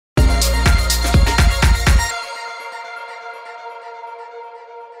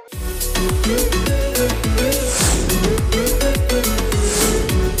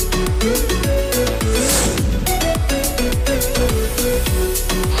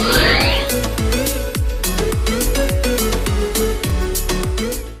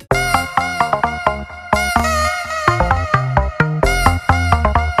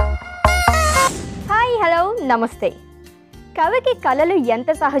నమస్తే. కవికి కలలు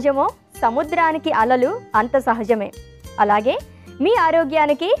ఎంత సహజమో సముద్రానికి అలలు అంత సహజమే. అలాగే మీ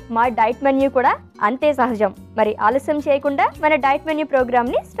ఆరోగ్యానికి మా డైట్ మెన్యూ కూడా అంతే సహజం. మరి ఆలస్యం చేయకుండా మన డైట్ మెన్యూ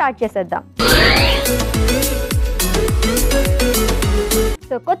ప్రోగ్రామ్ని స్టార్ట్ చేసేద్దాం.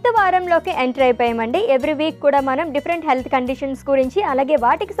 సో కొత్త వారంలోకి ఎంటర్ అయిపోయామండి. ఎవ్రీ వీక్ కూడా మనం డిఫరెంట్ హెల్త్ కండిషన్స్ గురించి అలాగే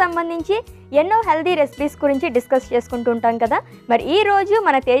వాటికి సంబంధించి ఎన్నో హెల్తీ రెసిపీస్ గురించి డిస్కస్ చేసుకుంటూ ఉంటాం కదా. మరి ఈ రోజు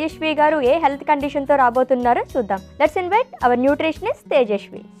మన తేజస్వి గారు ఏ హెల్త్ కండిషన్తో రాబోతున్నారో చూద్దాం. Let's invite our nutritionist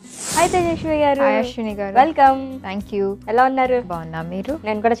Tejaswi. Hi Tejaswi గారు. అశ్విని గారు, వెల్కమ్. Thank you. ఎలా ఉన్నారు? బాగున్నా, మీరు?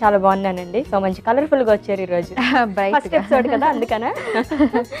 నేను కూడా చాలా బాగున్నానండి. సో మంచి కలర్ఫుల్ గా వచ్చారు ఈ రోజు. ఫస్ట్ ఎపిసోడ్ కదా, అందుకనా.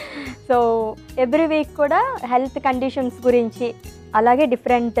 సో ఎవ్రీ వీక్ కూడా హెల్త్ కండిషన్స్ గురించి అలాగే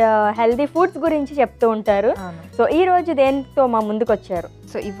డిఫరెంట్ హెల్దీ ఫుడ్స్ గురించి చెప్తూ ఉంటారు. సో ఈ రోజు దేనితో మా ముందుకు వచ్చారు?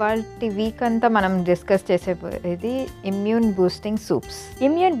 సో ఇవాళ వీక్ అంతా మనం డిస్కస్ చేసేది immune boosting soups.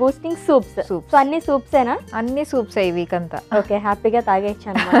 Immune boosting soups. So అన్ని సూప్సేనా? అన్ని సూప్స్ ఈ వీక్ అంతా. ఓకే, హ్యాపీగా తాగేయచ్చు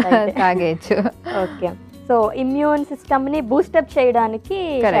అన్నమాట. తాగేయచ్చు. ఓకే, సో ఇమ్యూన్ సిస్టమ్ ని బూస్టప్ చేయడానికి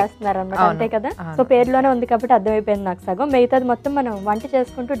చేస్తున్నారు అన్నమాట, అంతే కదా? సో పేరులోనే ఉంది కాబట్టి అర్థమైపోయింది నాకు సగం. మిగతాది మొత్తం మనం వంట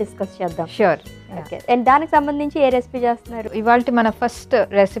చేసుకుంటూ డిస్కస్ చేద్దాం. షూర్. ఓకే, అండ్ దానికి సంబంధించి ఏ రెసిపీ చేస్తున్నారు ఇవాళ? మన ఫస్ట్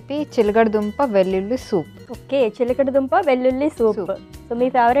రెసిపీ చిలకడ దుంప వెల్లుల్లి సూప్. ఓకే, చిలకడ దుంప వెల్లుల్లి సూప్. సో మీ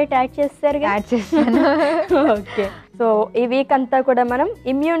ఫేవరెట్ యాడ్ చేస్తారు? యాడ్ చేస్తాను. ఓకే, సో ఈ వీక్ అంతా కూడా మనం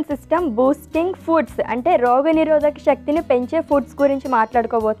ఇమ్యూన్ సిస్టమ్ బూస్టింగ్ ఫుడ్స్ అంటే రోగనిరోధక శక్తిని పెంచే ఫుడ్స్ గురించి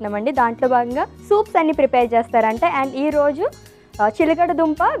మాట్లాడుకోబోతున్నామండి. దాంట్లో భాగంగా సూప్స్ అన్ని ప్రిపేర్ చేస్తారంట. అండ్ ఈ రోజు చిలకడ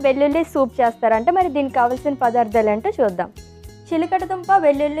దుంప వెల్లుల్లి సూప్ చేస్తారంట. మరి దీనికి కావాల్సిన పదార్థాలు ఏంటో చూద్దాం. చిలకడ దుంప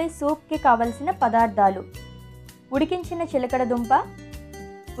వెల్లుల్లి సూప్కి కావలసిన పదార్థాలు: ఉడికించిన చిలకడ దుంప,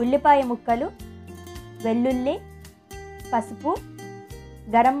 ఉల్లిపాయ ముక్కలు, వెల్లుల్లి, పసుపు,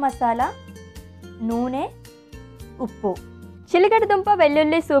 గరం మసాలా, నూనె, ఉప్పు. చిలకడ దుంప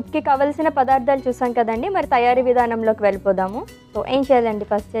వెల్లుల్లి సూప్కి కావలసిన పదార్థాలు చూసాం కదండి. మరి తయారీ విధానంలోకి వెళ్ళిపోదాము. సో ఏం చేయాలండి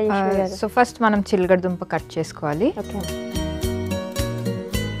ఫస్ట్? సో ఫస్ట్ మనం చిలకడ దుంప కట్ చేసుకోవాలి. ఓకే,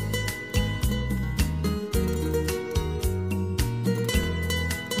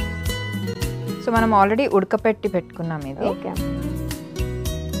 సో మనం ఆల్రెడీ ఉడకపెట్టి పెట్టుకున్నాం ఇది. ఓకే,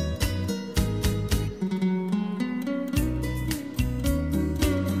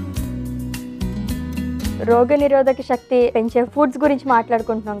 రోగ నిరోధక శక్తి పెంచే ఫుడ్స్ గురించి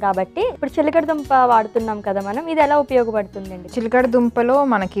మాట్లాడుకుంటున్నాం కాబట్టి ఇప్పుడు చిలకడ దుంప వాడుతున్నాం కదా మనం, ఇది ఎలా ఉపయోగపడుతుందండి? చిలకడ దుంపలో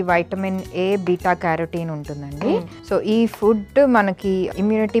మనకి వైటమిన్ ఏ, బీటా క్యారోటీన్ ఉంటుందండి. సో ఈ ఫుడ్ మనకి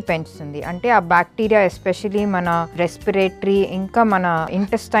ఇమ్యూనిటీ పెంచుతుంది. అంటే ఆ బ్యాక్టీరియా ఎస్పెషలీ మన రెస్పిరేటరీ ఇంకా మన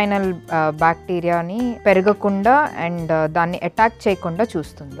ఇంటెస్టైనల్ బ్యాక్టీరియాని పెరగకుండా అండ్ దాన్ని అటాక్ చేయకుండా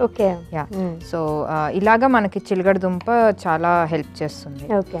చూస్తుంది. Okay, yeah. సో ఇలాగా మనకి చిలకడ దుంప చాలా హెల్ప్ చేస్తుంది.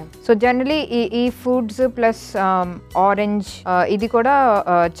 ఓకే, సో జనరలీ ఈ ఫుడ్స్ ప్లస్ ఆరెంజ్ ఇది కూడా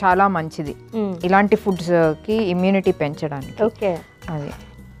చాలా మంచిది ఇలాంటి ఫుడ్స్ కి ఇమ్యూనిటీ పెంచడానికి. ఓకే, అది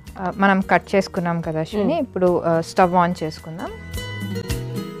మనం కట్ చేసుకున్నాం కదా అశ్విని. ఇప్పుడు స్టవ్ ఆన్ చేసుకుందాం.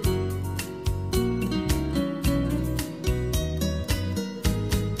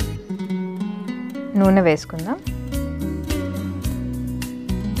 నూనె వేసుకుందాం.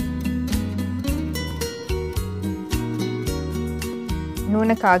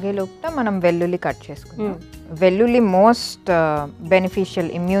 నూనె కాగేలోపు మనం వెల్లుల్లి కట్ చేసుకుందాం. వెల్లుల్లి మోస్ట్ బెనిఫిషియల్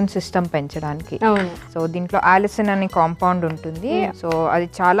ఇమ్యూన్ సిస్టమ్ పెంచడానికి. సో దీంట్లో ఆలిసిన్ అనే కాంపౌండ్ ఉంటుంది. సో అది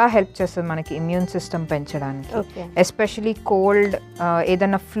చాలా హెల్ప్ చేస్తుంది మనకి ఇమ్యూన్ సిస్టమ్ పెంచడానికి. ఎస్పెషలీ కోల్డ్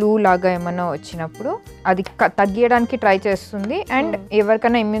ఏదైనా ఫ్లూ లాగా ఏమైనా వచ్చినప్పుడు అది తగ్గించడానికి ట్రై చేస్తుంది. అండ్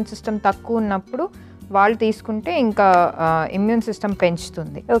ఎవరికైనా ఇమ్యూన్ సిస్టమ్ తక్కువ ఉన్నప్పుడు వాళ్ళు తీసుకుంటే ఇంకా ఇమ్యూన్ సిస్టమ్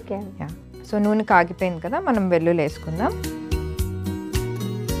పెంచుతుంది. ఓకే, సో నూనె కాగిపోయింది కదా, మనం వెల్లుల్లి వేసుకుందాం.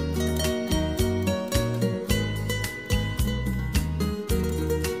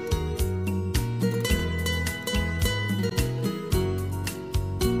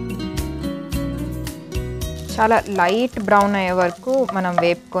 చాలా లైట్ బ్రౌన్ అయ్యే వరకు మనం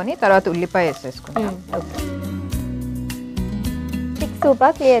వేపుకొని తర్వాత ఉల్లిపాయ వేసేసుకుంటాం. థిక్ సూపా,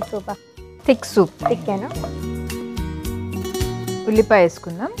 క్లియర్ సూపా? Thick soup. థిక్కేనా? ఉల్లిపాయ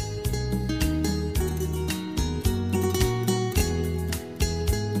వేసుకుందాం.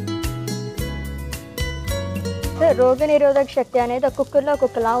 రోగ నిరోధక శక్తి అనేది ఒక్కొక్కరిలో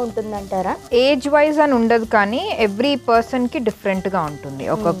ఒక్కొక్కలా ఉంటుందంటారా? ఏజ్ వైజ్ అని ఉండదు, కానీ ఎవ్రీ పర్సన్ కి డిఫరెంట్ గా ఉంటుంది.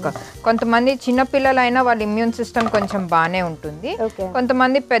 కొంతమంది చిన్నపిల్లలైనా వాళ్ళ ఇమ్యూన్ సిస్టమ్ కొంచెం బాగానే ఉంటుంది.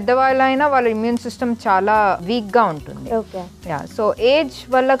 కొంతమంది పెద్దవాళ్ళైనా వాళ్ళ ఇమ్యూన్ సిస్టమ్ చాలా వీక్ గా ఉంటుంది. సో ఏజ్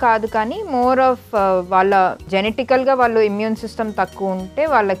వల్ల కాదు, కానీ మోర్ ఆఫ్ వాళ్ళ జెనెటికల్ గా వాళ్ళు ఇమ్యూన్ సిస్టమ్ తక్కువ ఉంటే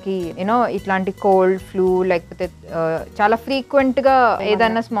వాళ్ళకి యూనో ఇట్లాంటి కోల్డ్, ఫ్లూ లేకపోతే చాలా ఫ్రీక్వెంట్ గా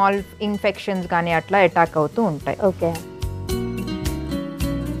ఏదైనా స్మాల్ ఇన్ఫెక్షన్స్ కానీ అట్లా అటాక్ అవుతూ ఉంటాయి. ఓకే,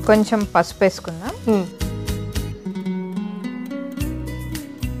 కొంచెం పసుపు వేసుకుందాం.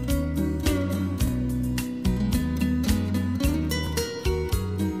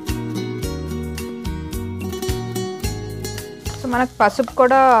 మనకు పసుపు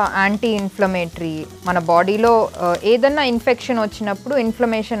కూడా యాంటీ ఇన్ఫ్లమేటరీ, మన బాడీలో ఏదన్నా ఇన్ఫెక్షన్ వచ్చినప్పుడు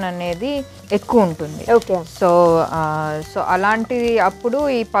ఇన్ఫ్లమేషన్ అనేది ఎక్కువ ఉంటుంది. ఓకే. సో అలాంటి అప్పుడు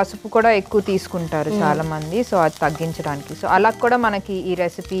ఈ పసుపు కూడా ఎక్కువ తీసుకుంటారు చాలా మంది. సో అది తగ్గించడానికి, సో అలా కూడా మనకి ఈ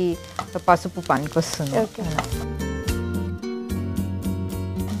రెసిపీ పసుపు పనికొస్తుంది.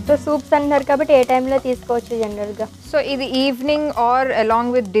 సో సూప్స్ అంటున్నారు కాబట్టి ఏ టైంలో తీసుకోవచ్చు జనరల్గా? సో ఇది evening or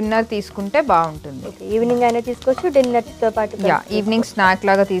along with dinner తీసుకుంటే బాగుంటుంది. ఈవినింగ్ అయినా తీసుకోవచ్చు, డిన్నర్తో పాటు. ఈవినింగ్ స్నాక్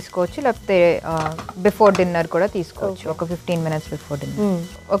లాగా తీసుకోవచ్చు, లేకపోతే బిఫోర్ డిన్నర్ కూడా తీసుకోవచ్చు. ఒక 15 minutes బిఫోర్ డిన్నర్,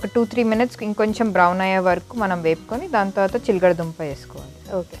 ఒక 2-3 minutes ఇంకొంచెం బ్రౌన్ అయ్యే వరకు మనం వేపుకొని దాని తర్వాత చిలకడ దుంప వేసుకోవాలి.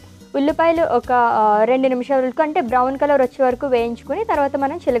 ఓకే. ఉల్లిపాయలు ఒక 2 నిమిషాల వరకు, అంటే బ్రౌన్ కలర్ వచ్చే వరకు వేయించుకుని తర్వాత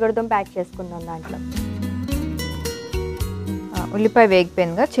మనం చిలకడ దుంప యాడ్ చేసుకుందాం దాంట్లో. ఉల్లిపాయ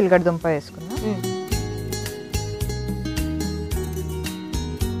వేగిపోయిందిగా, చిలకడ దుంప వేసుకుందాం.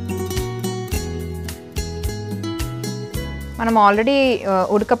 మనం ఆల్రెడీ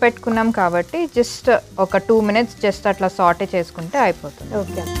ఉడకపెట్టుకున్నాం కాబట్టి జస్ట్ ఒక 2 minutes జస్ట్ అట్లా సాటే చేసుకుంటే అయిపోతుంది.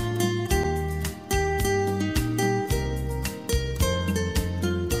 ఓకే.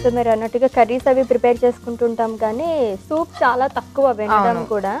 సో మీరు అన్నట్టుగా కర్రీస్ అవి ప్రిపేర్ చేసుకుంటుంటాం కానీ సూప్ చాలా తక్కువ వినడం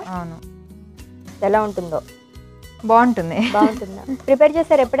కూడా. అవును. ఎలా ఉంటుందో? బాగుంటుంది. బాగుంటుందా? ప్రిపేర్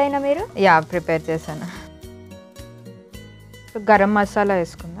చేశారు ఎప్పుడైనా మీరు? ప్రిపేర్ చేశాను. గరం మసాలా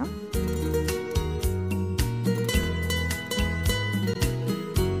వేసుకుందాం.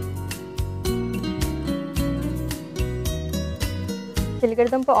 చిలకడ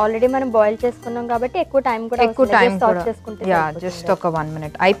దుంప ఆల్రెడీ మనం బాయిల్ చేసుకున్నాం కాబట్టి ఎక్కువ టైం కూడా చేసుకుంటే జస్ట్ ఒక 1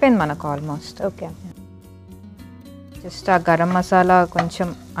 minute అయిపోయింది మనకు ఆల్మోస్ట్. ఓకే. జస్ట్ ఆ గరం మసాలా కొంచెం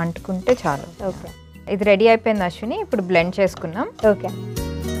అంటుకుంటే చాలు. ఓకే. ఇది రెడీ అయిపోయింది అశ్విని. ఇప్పుడు బ్లెండ్ చేసుకున్నాం. ఓకే.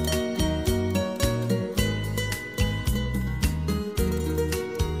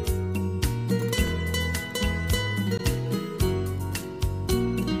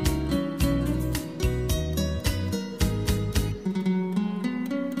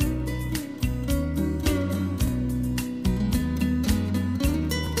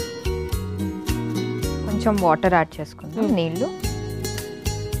 కొంచెం వాటర్ యాడ్ చేసుకుందాం, నీళ్ళు.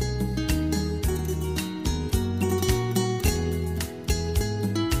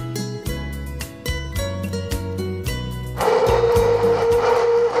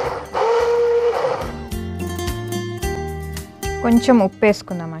 కొంచెం ఉప్పు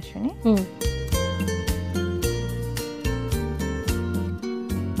వేసుకుందాం అశ్విని.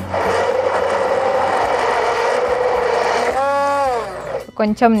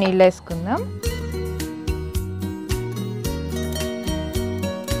 కొంచెం నీళ్ళు వేసుకుందాం.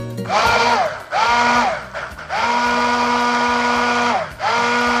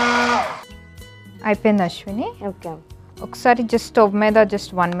 అయిపోయింది అశ్విని. ఓకే. ఒకసారి జస్ట్ స్టవ్ మీద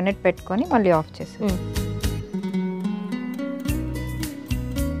జస్ట్ 1 minute పెట్టుకొని మళ్ళీ ఆఫ్ చేసి.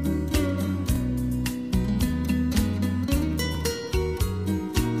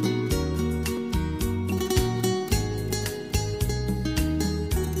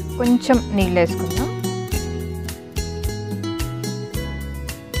 కొంచెం నీళ్ళు వేసుకుందాం.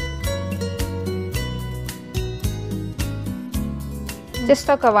 జస్ట్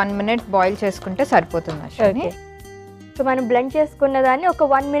ఒక 1 minute బాయిల్ చేసుకుంటే సరిపోతుంది అశ్విని. సో మనం బ్లెండ్ చేసుకున్న దాన్ని ఒక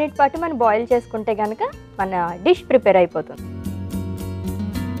 1 minute పాటు మనం బాయిల్ చేసుకుంటే కనుక మన డిష్ ప్రిపేర్ అయిపోతుంది.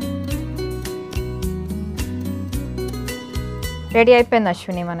 రెడీ అయిపోయింది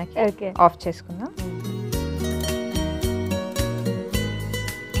అశ్విని మనకి. ఓకే. ఆఫ్ చేసుకుందాం.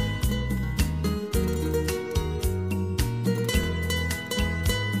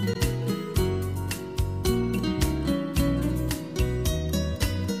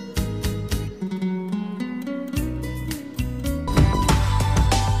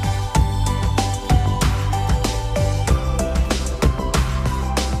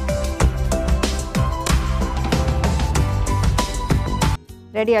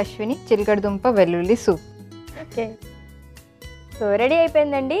 రెడీ అశ్విని, చిలకడ దుంప వెల్లుల్లి సూప్. ఓకే. సో రెడీ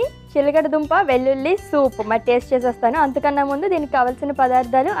అయిపోయిందండి చిలకడ దుంప వెల్లుల్లి సూప్. మరి టేస్ట్ చేసేస్తాను. అంతకన్నా ముందు దీనికి కావాల్సిన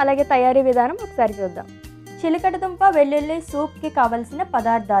పదార్థాలు అలాగే తయారీ విధానం ఒకసారి చూద్దాం. చిలకడ దుంప వెల్లుల్లి సూప్కి కావలసిన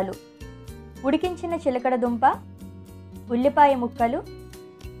పదార్థాలు: ఉడికించిన చిలకడ దుంప, ఉల్లిపాయ ముక్కలు,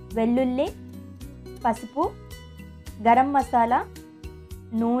 వెల్లుల్లి, పసుపు, గరం మసాలా,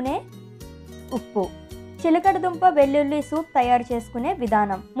 నూనె, ఉప్పు. చిలకడ దుంప వెల్లుల్లి సూప్ తయారు చేసుకునే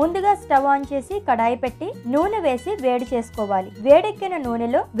విధానం. ముందుగా స్టవ్ ఆన్ చేసి కడాయి పెట్టి నూనె వేసి వేడి చేసుకోవాలి. వేడెక్కిన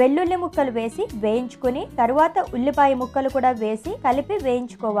నూనెలో వెల్లుల్లి ముక్కలు వేసి వేయించుకుని తరువాత ఉల్లిపాయ ముక్కలు కూడా వేసి కలిపి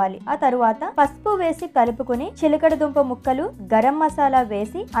వేయించుకోవాలి. ఆ తరువాత పసుపు వేసి కలుపుకుని చిలకడ దుంప ముక్కలు, గరం మసాలా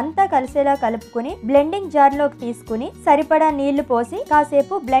వేసి అంతా కలిసేలా కలుపుకుని బ్లెండింగ్ జార్ లోకి తీసుకుని సరిపడా నీళ్లు పోసి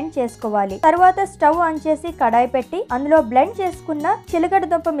కాసేపు బ్లెండ్ చేసుకోవాలి. తరువాత స్టవ్ ఆన్ చేసి కడాయి పెట్టి అందులో బ్లెండ్ చేసుకున్న చిలకడ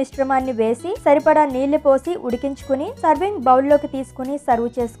దుంప మిశ్రమాన్ని వేసి సరిపడా నీళ్లు పోసి ఉడికించుకుని సర్వింగ్ బౌల్ లోకి తీసుకుని సర్వ్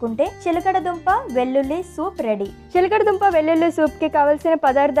చేసుకుంటే చిలకడ దుంప వెల్లుల్లి సూప్ రెడీ. చిలకడ దుంప వెల్లుల్లి సూప్ కి కావాల్సిన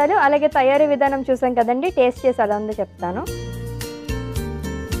పదార్థాలు అలాగే తయారీ విధానం చూసాం కదండి. టేస్ట్ చేసి అలా ఉందో చెప్తాను.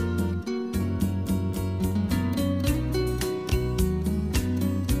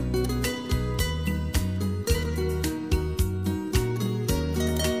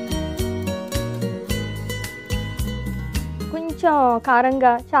 కొంచెం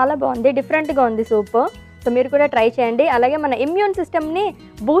కారంగా చాలా బాగుంది, డిఫరెంట్గా ఉంది సూప్. సో మీరు కూడా ట్రై చేయండి. అలాగే మన ఇమ్యూన్ సిస్టమ్ని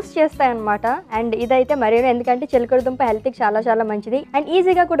బూస్ట్ చేస్తాయన్నమాట. అండ్ ఇదైతే మరేమో, ఎందుకంటే చిలకడ దుంప హెల్త్కి చాలా చాలా మంచిది అండ్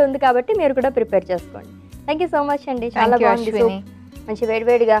ఈజీగా కూడా ఉంది కాబట్టి మీరు కూడా ప్రిపేర్ చేసుకోండి. థ్యాంక్ యూ సో మచ్ అండి, చాలా బాగుంది సూప్, మంచి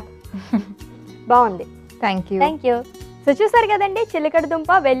వేడివేడిగా బాగుంది. Thank you. సో చూసారు కదండి, చిలకడ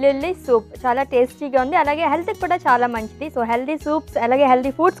దుంప వెల్లుల్లి సూప్ చాలా టేస్టీగా ఉంది, అలాగే హెల్త్కి కూడా చాలా మంచిది. సో హెల్తీ సూప్స్ అలాగే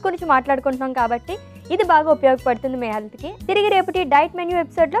హెల్తీ ఫుడ్స్ గురించి మాట్లాడుకుంటున్నాం కాబట్టి ఇది బాగా ఉపయోగపడుతుంది మీ హెల్త్కి. తిరిగి రేపటి డైట్ మెన్యూ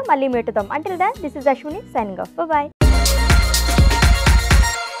ఎపిసోడ్లో మళ్ళీ మీటుతాం. Until then this is Ashwini signing off. By.